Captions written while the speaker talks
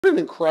What an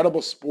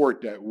incredible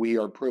sport that we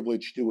are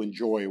privileged to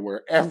enjoy,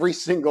 where every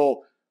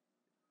single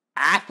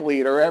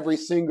athlete or every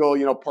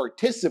single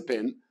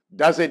participant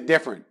does it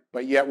different,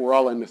 but yet we're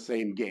all in the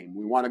same game.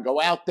 We want to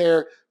go out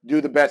there, do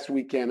the best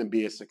we can, and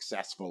be as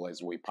successful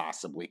as we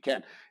possibly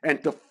can.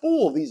 And to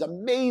fool these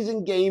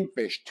amazing game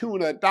fish,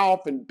 tuna,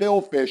 dolphin,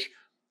 billfish,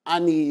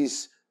 on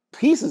these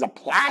pieces of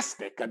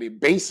plastic, I mean,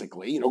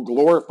 basically,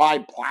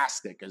 glorified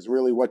plastic is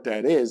really what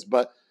that is.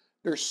 But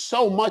there's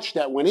so much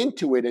that went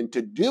into it, and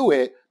to do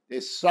it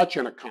is such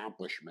an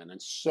accomplishment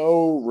and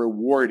so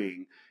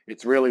rewarding.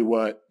 It's really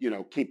what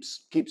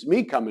keeps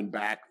me coming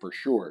back for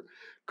sure.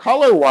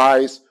 Color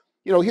wise,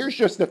 here's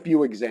just a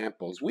few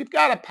examples. We've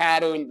got a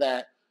pattern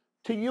that,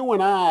 to you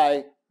and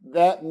I,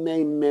 that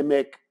may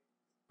mimic,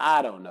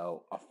 I don't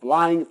know, a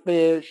flying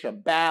fish, a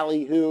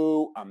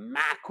ballyhoo, a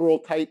mackerel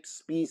type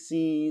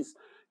species.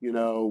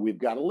 We've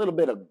got a little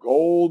bit of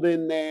gold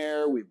in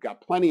there. We've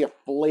got plenty of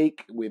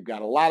flake. We've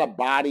got a lot of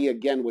body,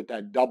 again, with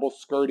that double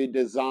skirted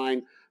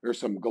design. There's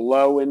some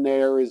glow in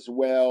there as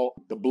well.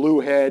 The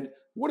blue head,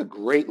 what a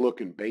great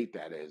looking bait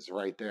that is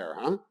right there,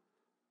 huh?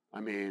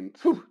 I mean,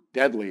 whew,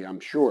 deadly, I'm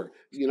sure.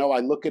 I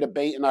look at a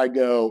bait and I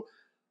go,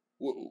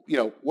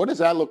 what does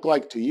that look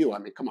like to you? I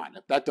mean, come on,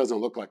 if that doesn't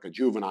look like a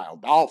juvenile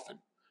dolphin,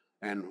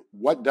 and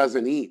what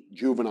doesn't eat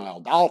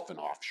juvenile dolphin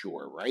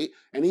offshore, right?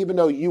 And even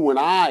though you and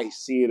I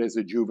see it as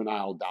a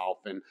juvenile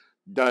dolphin,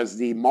 does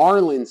the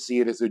marlin see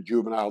it as a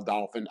juvenile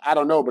dolphin? I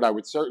don't know, but I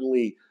would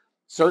certainly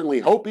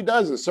hope he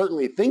does, and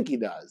certainly think he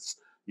does.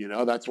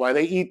 That's why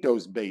they eat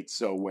those baits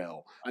so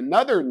well.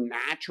 Another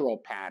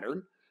natural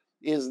pattern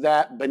is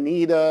that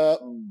bonita,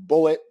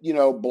 bullet,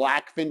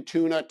 blackfin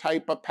tuna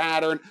type of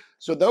pattern.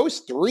 So those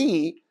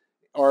three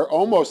are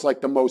almost like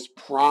the most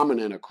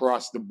prominent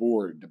across the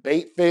board. The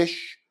bait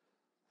fish,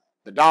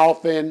 the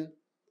dolphin,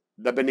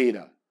 the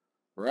bonita,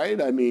 right?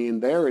 I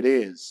mean, there it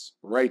is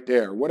right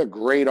there. What a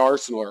great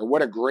arsenal, or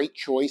what a great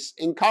choice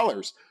in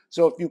colors.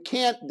 So if you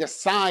can't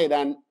decide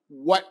on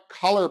what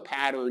color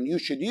pattern you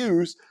should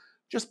use,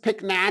 just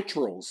pick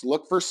naturals.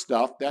 Look for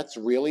stuff that's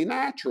really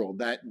natural,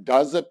 that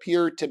does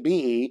appear to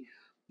be,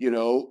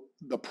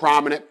 the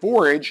prominent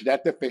forage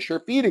that the fish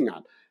are feeding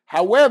on.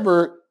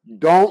 However,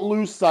 don't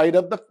lose sight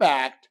of the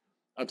fact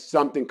of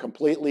something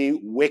completely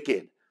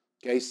wicked.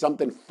 Okay,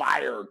 something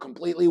fire,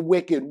 completely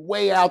wicked,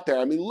 way out there.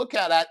 I mean, look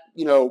how that,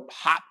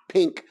 hot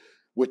pink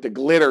with the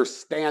glitter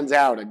stands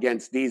out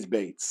against these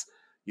baits.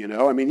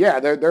 I mean,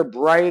 yeah, they're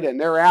bright and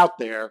they're out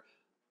there,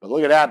 but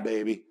look at that,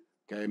 baby.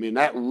 Okay, I mean,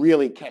 that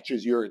really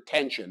catches your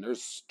attention.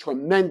 There's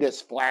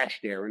tremendous flash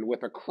there, and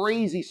with a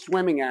crazy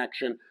swimming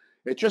action,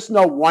 it's just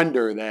no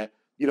wonder that,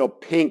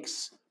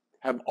 pinks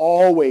have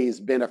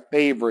always been a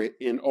favorite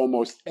in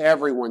almost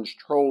everyone's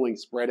trolling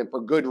spread, and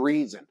for good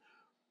reason.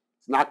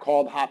 It's not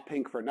called hot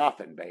pink for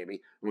nothing,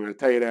 baby. I'm going to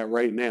tell you that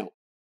right now.